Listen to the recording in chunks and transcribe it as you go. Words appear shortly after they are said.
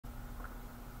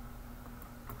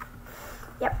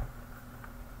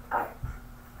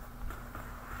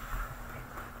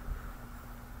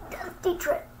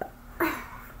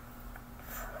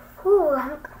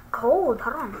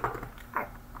hold on. Alright.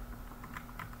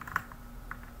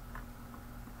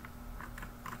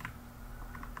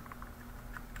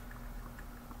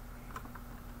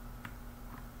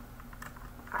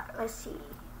 Alright, let's see.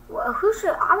 Well, who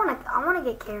should I wanna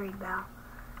get carried, bro.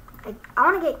 Like, I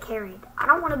wanna get carried. I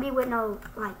don't wanna be with no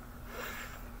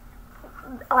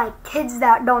like kids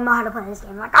that don't know how to play this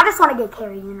game. Like, I just wanna get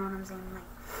carried, you know what I'm saying? Like,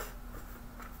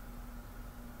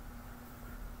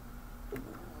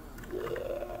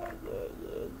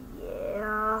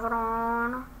 yeah. Hold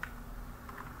on.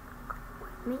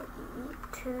 Let me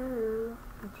eat too.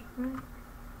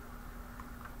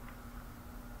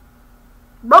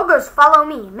 Boogers, follow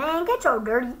me. Man, get your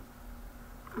dirty,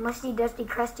 musty, dusty,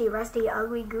 crusty, rusty,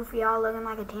 ugly, goofy, all looking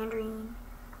like a tangerine.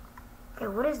 Okay,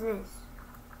 what is this?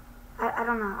 I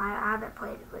don't know. I haven't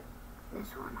played with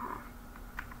this one, huh?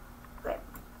 Wait.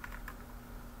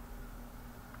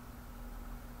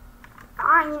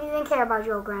 I don't even care about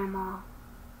your grandma.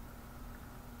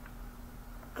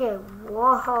 Okay,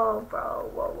 whoa,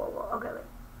 bro. Whoa. Okay, wait.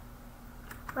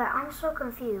 Wait, I'm so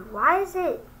confused. Why is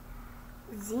it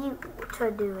Z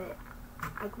to do it?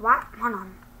 Like, why? Hold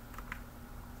on.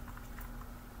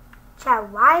 Chat,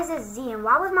 why is it Z? And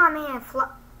why was my man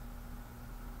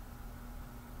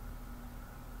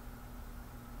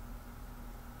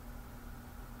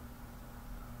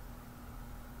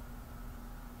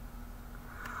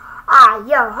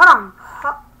yo, hold on.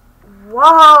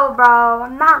 Whoa, bro.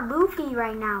 I'm not Luffy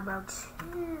right now, bro.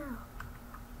 Chill.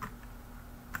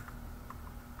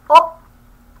 Oh.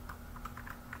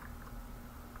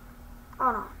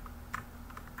 Hold on.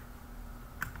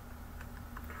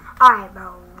 Alright,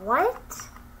 bro. What?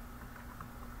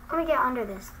 Let me get under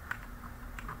this.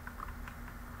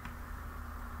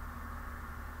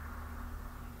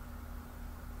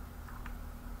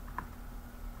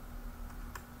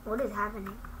 What is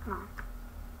happening? Come on.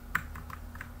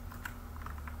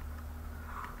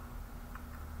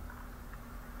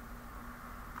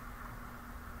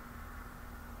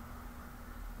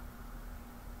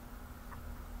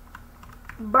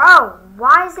 Bro,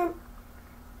 why isn't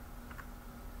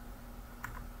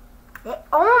it?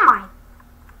 Oh my.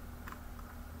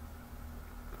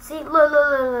 See,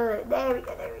 look. There we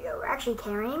go. We're actually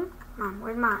carrying. Come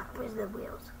on, where's the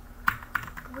wheels?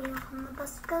 The wheel on the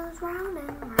bus goes round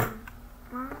and round.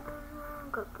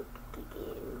 Go.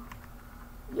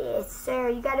 Yes, sir.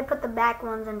 You gotta put the back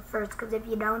ones in first, because if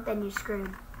you don't, then you're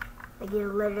screwed. Like,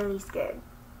 you're literally scared.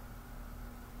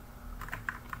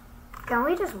 Can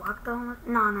we just walk the whole way?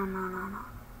 No. No,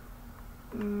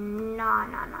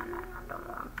 don't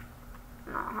walk.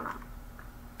 No, hold on.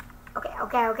 Okay.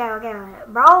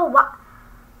 Bro, what?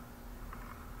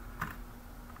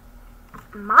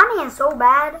 My man's so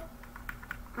bad.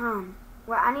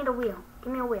 Well, I need a wheel.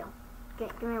 Give me a wheel.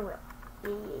 Give me a wheel.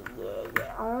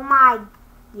 Yeah. Oh my,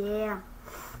 yeah.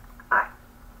 Alright.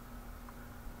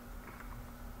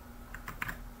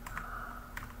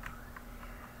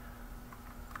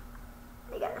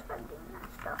 They gotta start doing that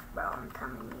stuff, bro. I'm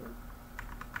telling you.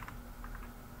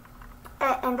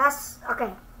 And that's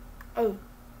okay. Hey,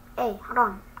 hold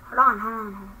on.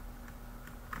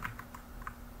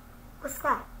 What's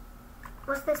that?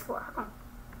 What's this for? Hold on.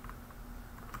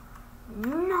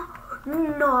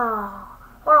 No.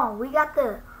 Hold on. We got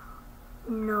the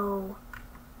no.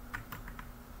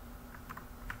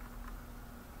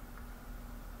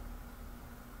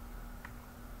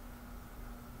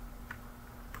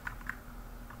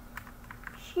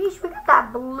 Sheesh, we got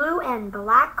that blue and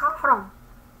black car. Hold on.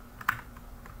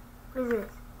 What is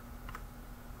this?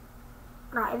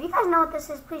 Right, if you guys know what this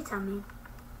is, please tell me.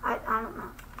 I don't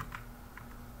know.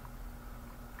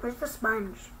 Where's the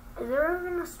sponge? Is there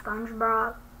even a sponge,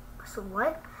 bro? So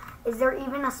what? Is there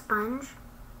even a sponge?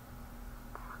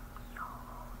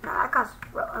 No, that costs.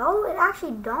 Oh, it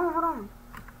actually don't. Hold on.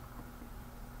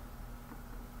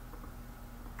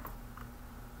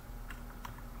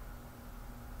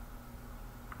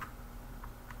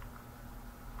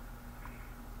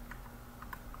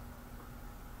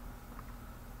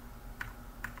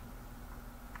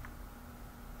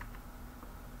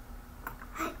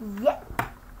 Yeah.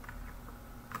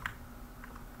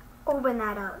 Open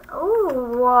that up. Oh,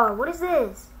 whoa. What is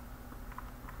this?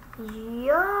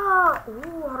 Yeah.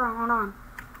 Ooh, hold on.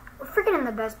 We're freaking in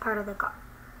the best part of the car.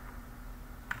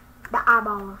 The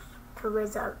eyeballs to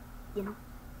raise up, you know.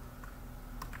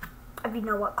 If you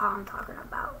know what car I'm talking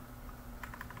about.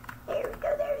 There we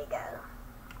go.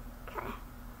 Okay.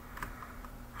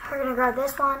 We're gonna grab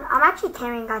this one. I'm actually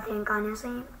carrying, I think,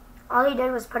 honestly. All he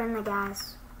did was put in the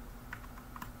gas.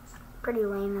 Pretty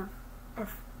lame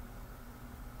if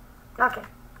okay,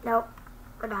 nope,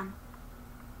 we're done.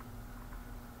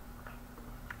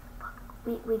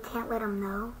 We can't let them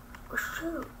know. Oh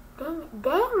shoot! Dang it!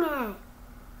 Dang it!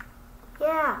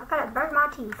 Yeah, I gotta brush my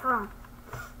teeth. Hold on.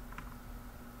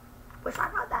 Wish I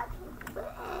got that teeth,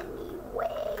 but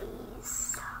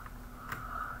anyways.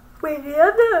 Wait, do you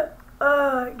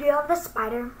have the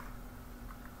spider?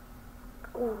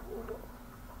 Ooh.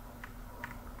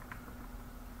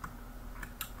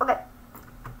 Okay.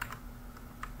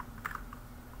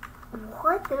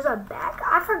 What? There's a bag?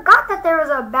 I forgot that there was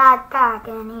a backpack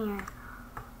in here.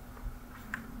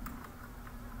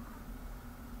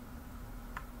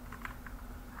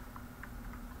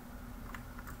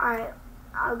 Alright,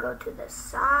 I'll go to the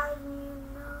side. You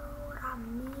know what I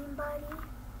mean, buddy?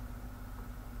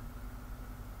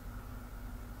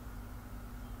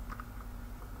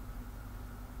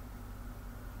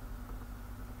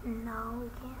 No, we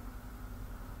can't.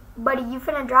 Buddy, you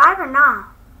finna drive or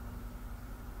not?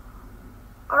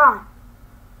 Hold on.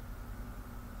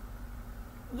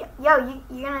 Yo,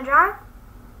 you gonna drive?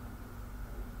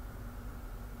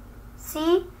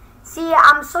 See,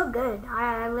 I'm so good.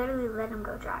 I literally let him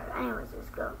go drive. Anyways, let's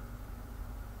go.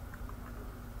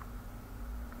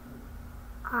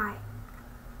 Alright.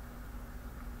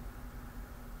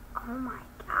 Oh my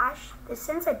gosh. The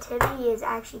sensitivity is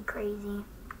actually crazy.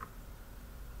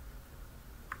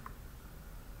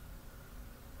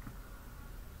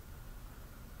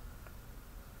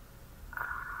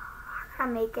 I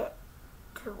gotta make it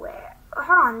to where...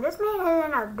 Hold on, this man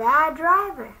isn't a bad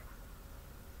driver.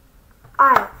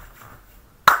 Alright.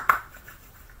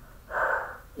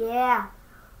 Yeah.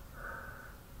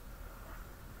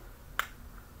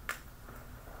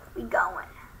 We going.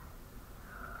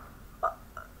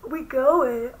 We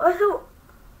going. Also...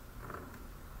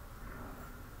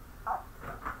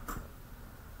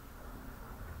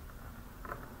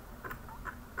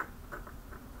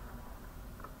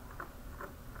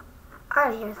 I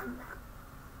gotta hear something.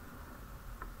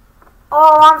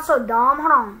 Oh, I'm so dumb.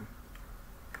 Hold on.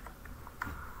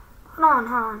 Hold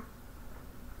on.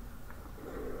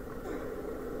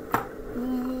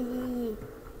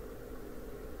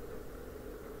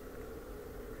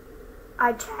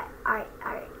 Alright, chat. Alright.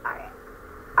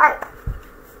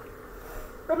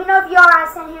 Let me know if y'all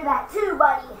guys can hear that too,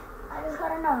 buddy. I just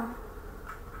gotta know.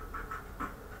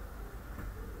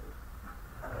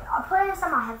 Okay, I'll put this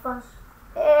on my headphones.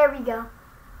 There we go.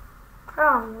 Hold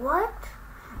on, what?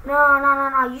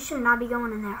 No. You should not be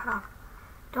going in there. Hold on.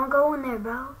 Don't go in there,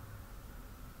 bro.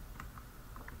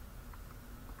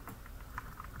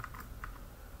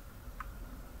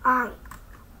 Alright.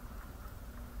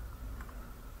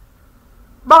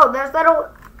 Bro, there's little...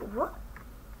 What?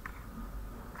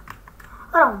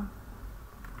 Hold on.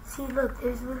 See, look,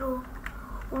 there's little...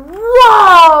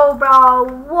 Whoa, bro.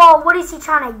 Whoa, what is he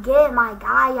trying to get my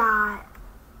guy at?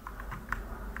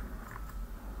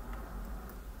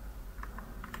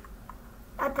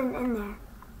 Nothing in there.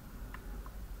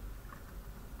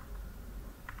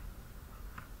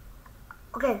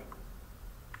 Okay.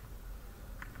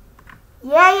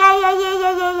 Yeah. Yeah.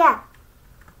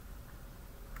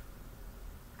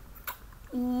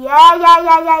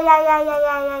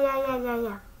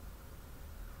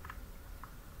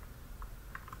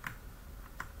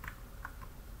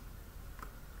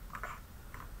 Okay.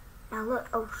 Now look.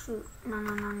 Oh shoot. No.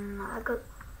 I go.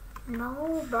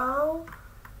 No, bro.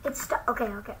 It's stuck. Okay.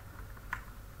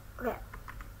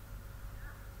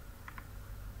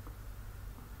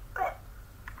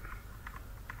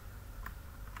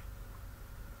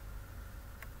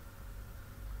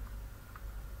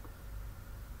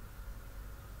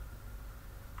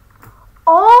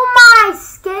 Oh my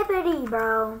skibbity,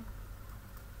 bro.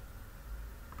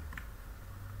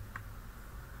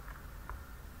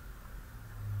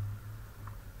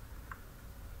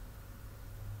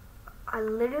 I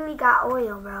literally got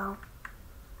oil, bro.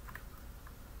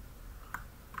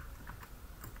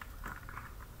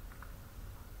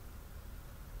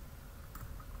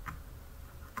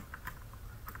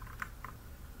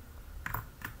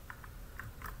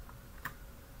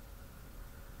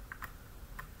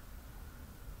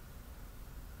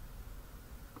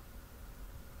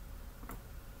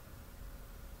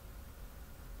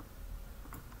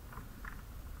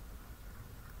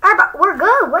 We're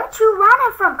good. What you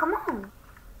running from? Come on.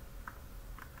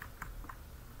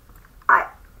 Alright.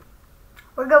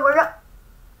 We're good.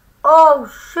 Oh,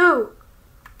 shoot.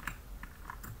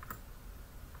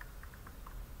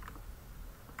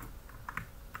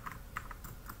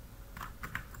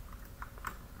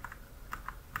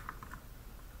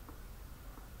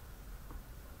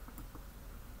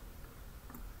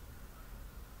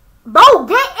 Bro,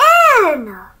 get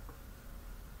in!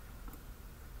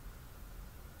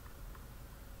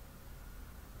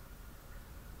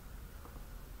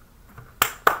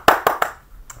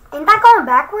 Ain't that going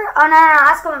backward? Oh, no,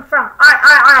 that's going front.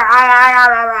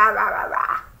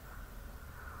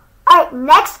 Alright,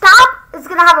 next stop is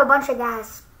gonna have a bunch of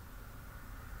gas.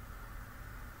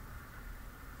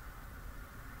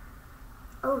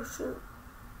 Oh, shoot.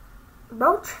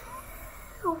 Bro,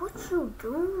 what you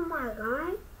doing, my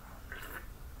guy?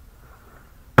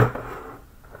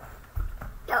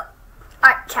 Yo,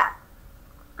 alright, chat.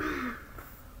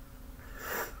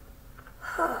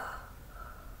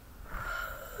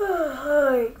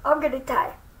 I'm gonna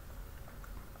die.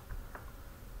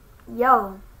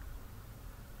 Yo.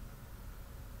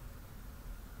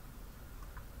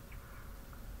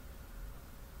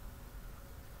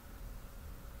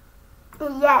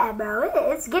 Yeah, bro.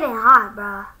 It's getting hot,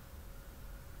 bro.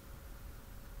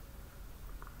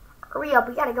 Hurry up.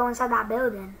 We gotta go inside that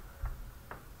building.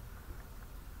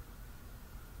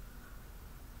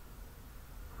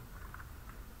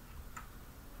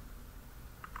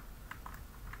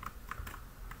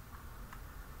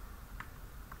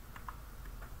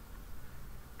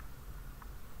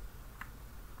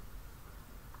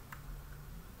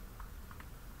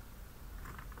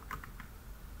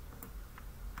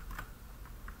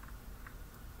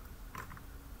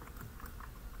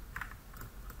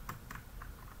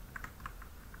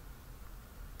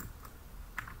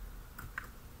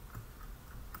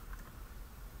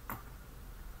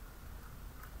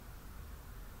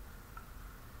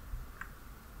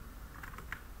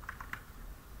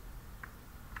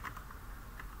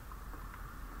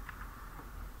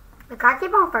 Like, I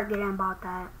keep on forgetting about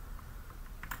that.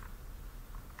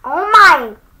 Oh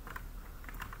my!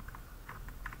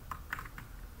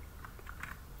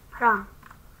 Hold on.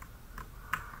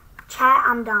 Chat,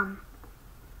 I'm done.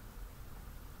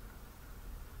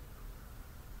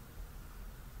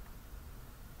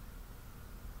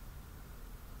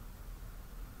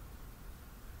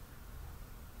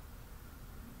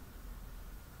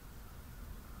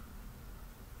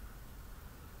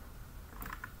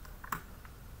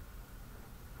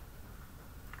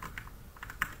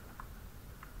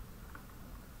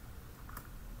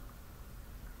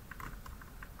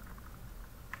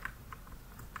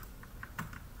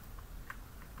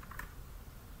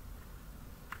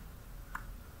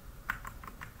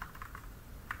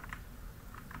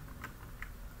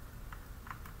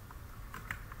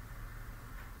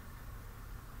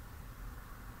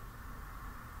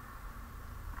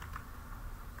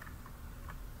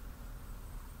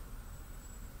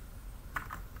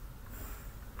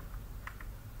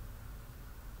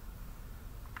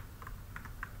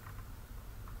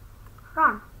 Hold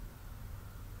on.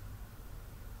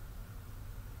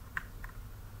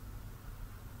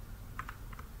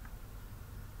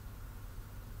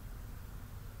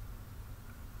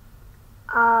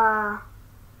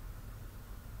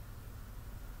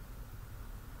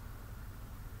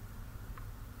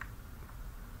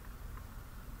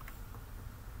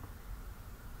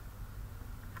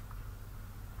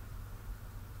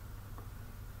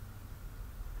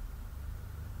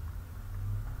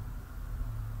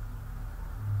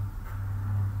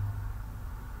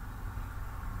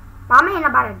 Mama ain't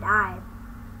about to die.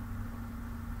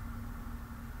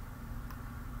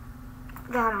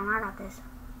 Got on, I got this.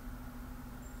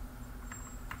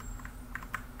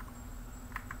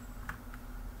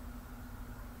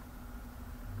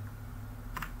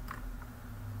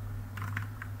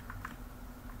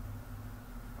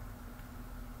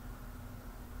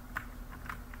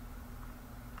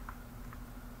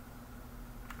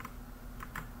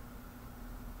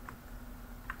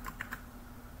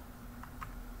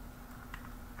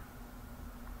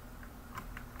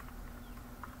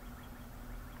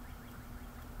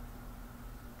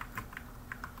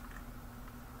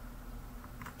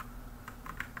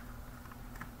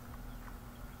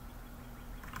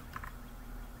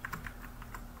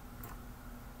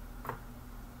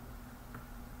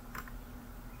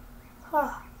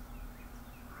 Oh.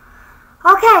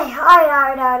 Okay, alright.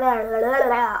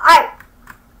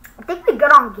 I think we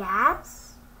good on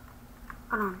gas.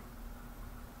 Hold on.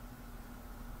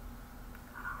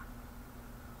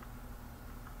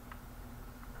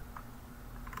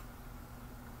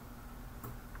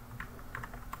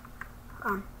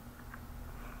 Hold on.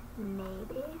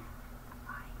 Maybe.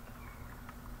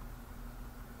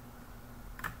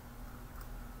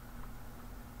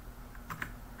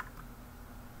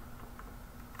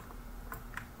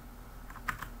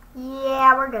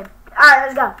 Yeah, we're good. Alright,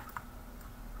 let's go.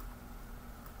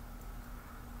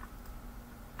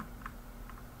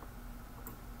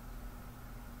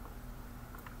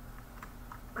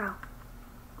 Bro.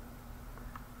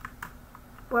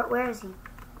 Where is he?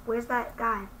 Where's that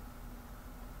guy?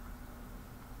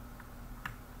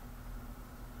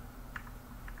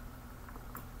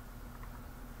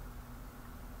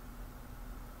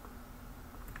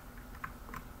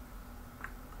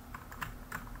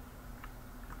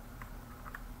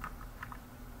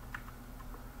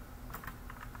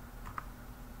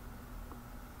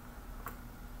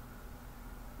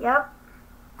 Yep.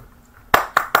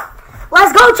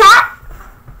 Let's go, chat.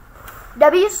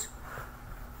 W's.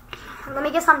 Let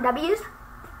me get some W's.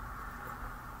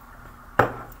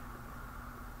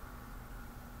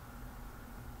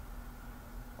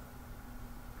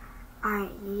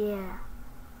 Alright, yeah.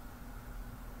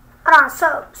 Hold on,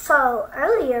 so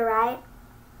earlier, right?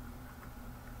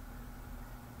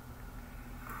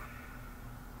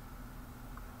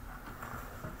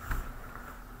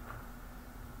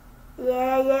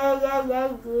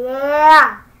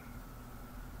 Yeah.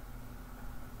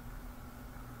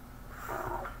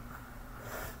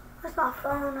 Where's my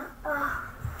phone?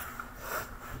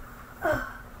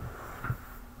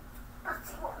 Let's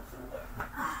see what we can get.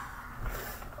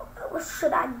 What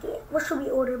should I get? What should we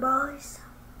order, boys?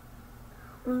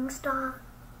 Wingstop.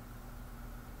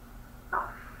 Oh.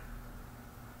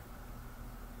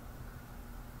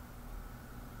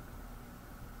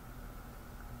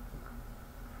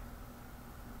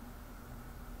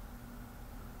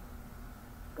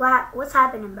 What's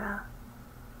happening, bro?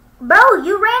 Bro,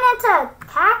 you ran into a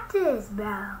cactus,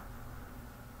 bro.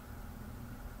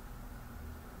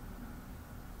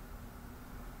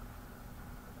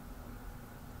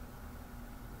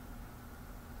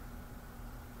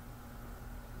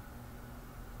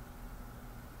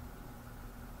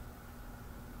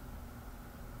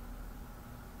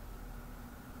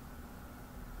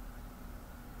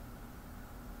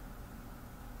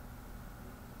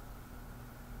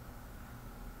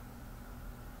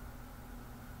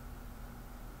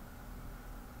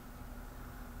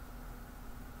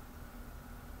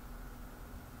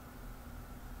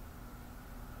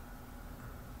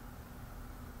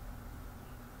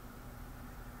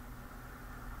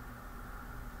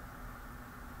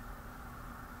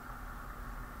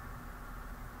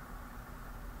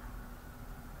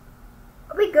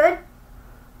 Are we good?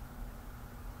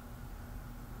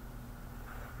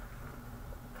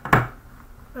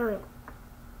 Wait.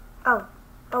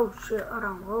 Oh shit, hold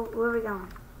on. Where are we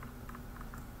going?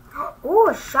 Oh,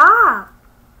 a shop.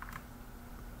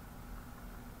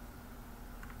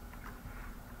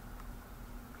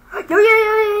 Yo.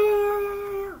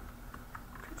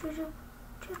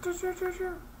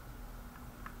 Chill.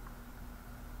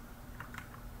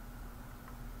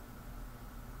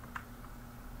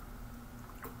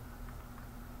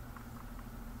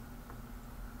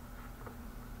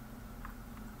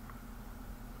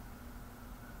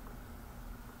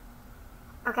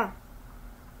 Okay.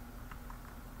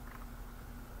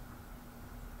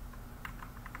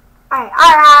 Alright.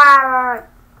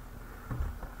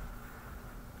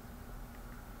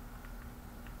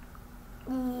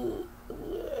 Yeah.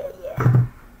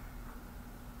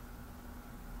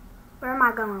 Where am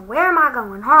I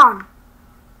going? Hold on.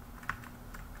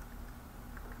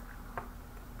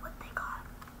 What they got?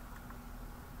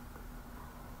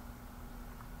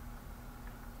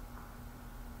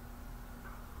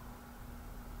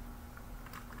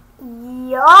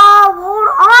 Yo, hold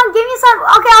on. Give me some.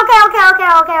 Okay.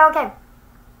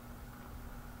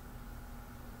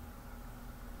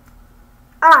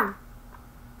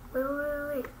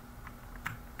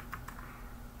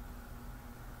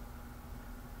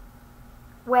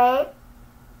 Wait.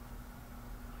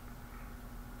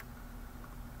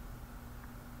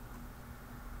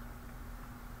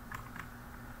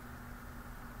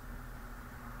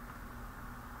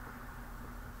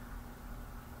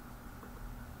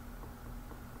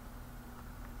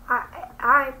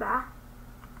 Alright, bye.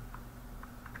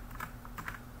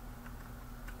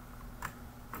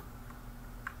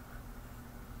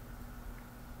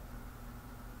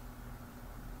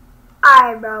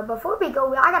 Alright, bro. Before we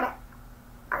go, I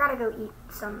gotta go eat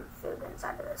some food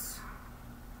inside of this.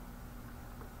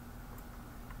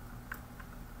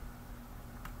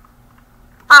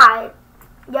 Alright.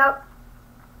 Yep.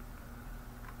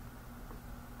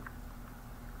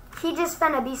 He just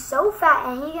finna be so fat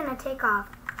and he gonna take off.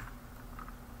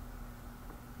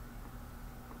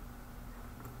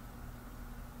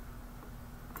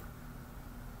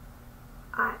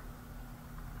 Alright.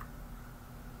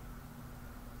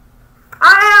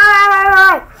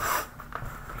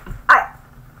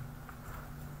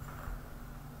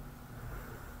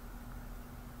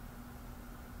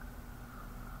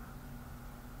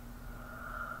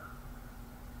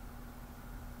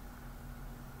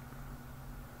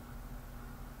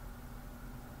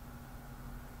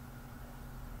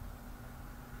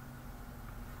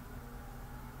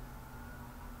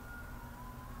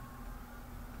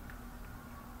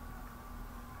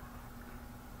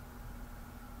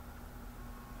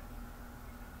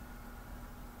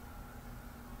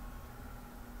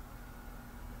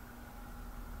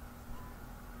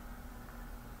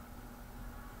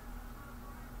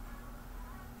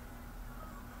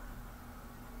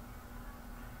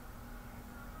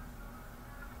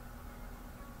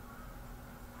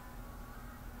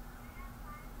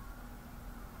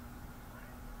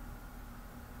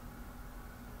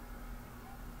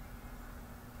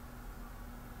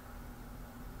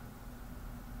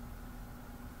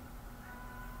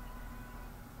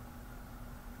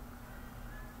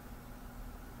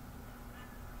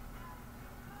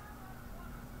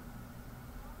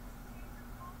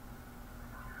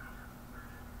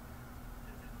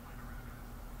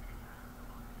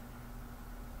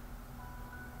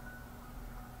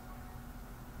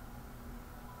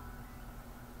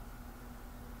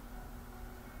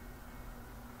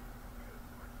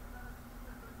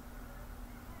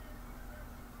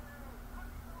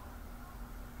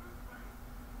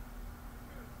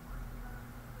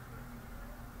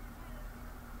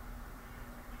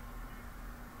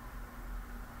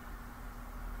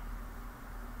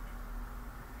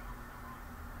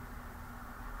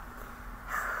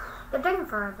 They're taking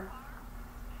forever.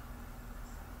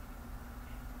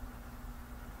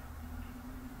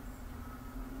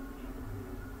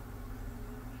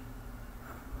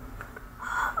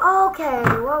 Okay,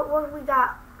 what we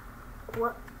got?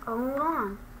 What? Oh, hold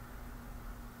on.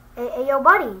 Hey, yo,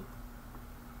 buddy.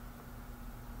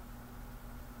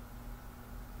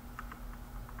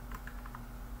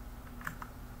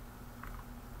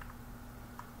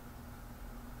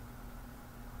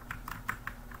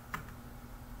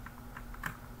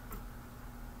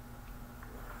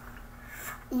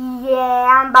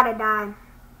 Yeah, I'm about to die.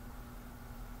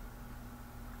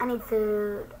 I need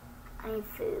food. I need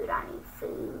food. I need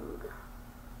food.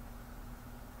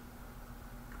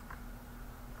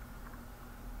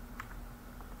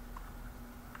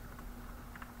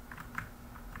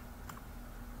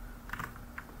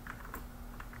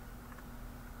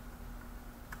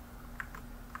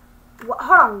 What,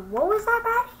 hold on. What was that,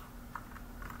 Batty?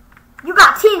 You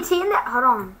got TNT in there? Hold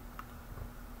on.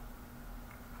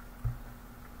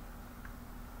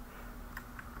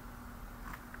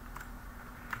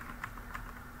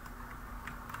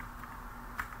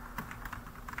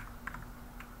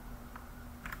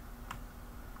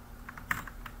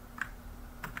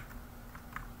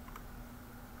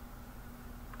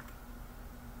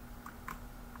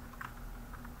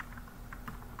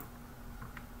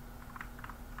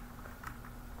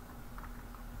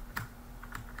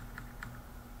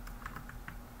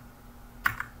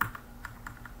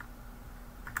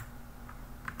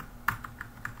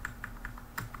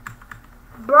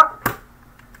 Bro,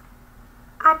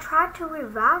 I tried to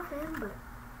revive him, but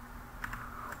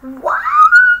what?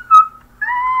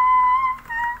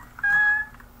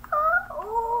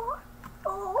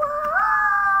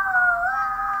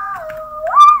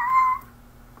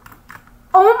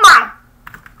 Oh my!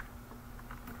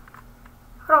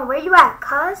 Hold on, where you at,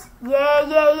 cuz?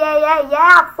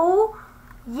 Yeah, fool.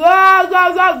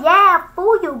 Yeah,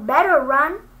 fool. You better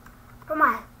run from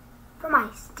my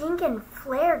stinking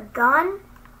flare gun.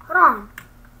 Hold on.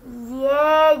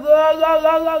 Yeah.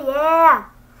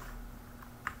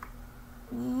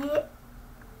 Yeah.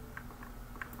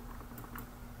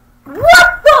 What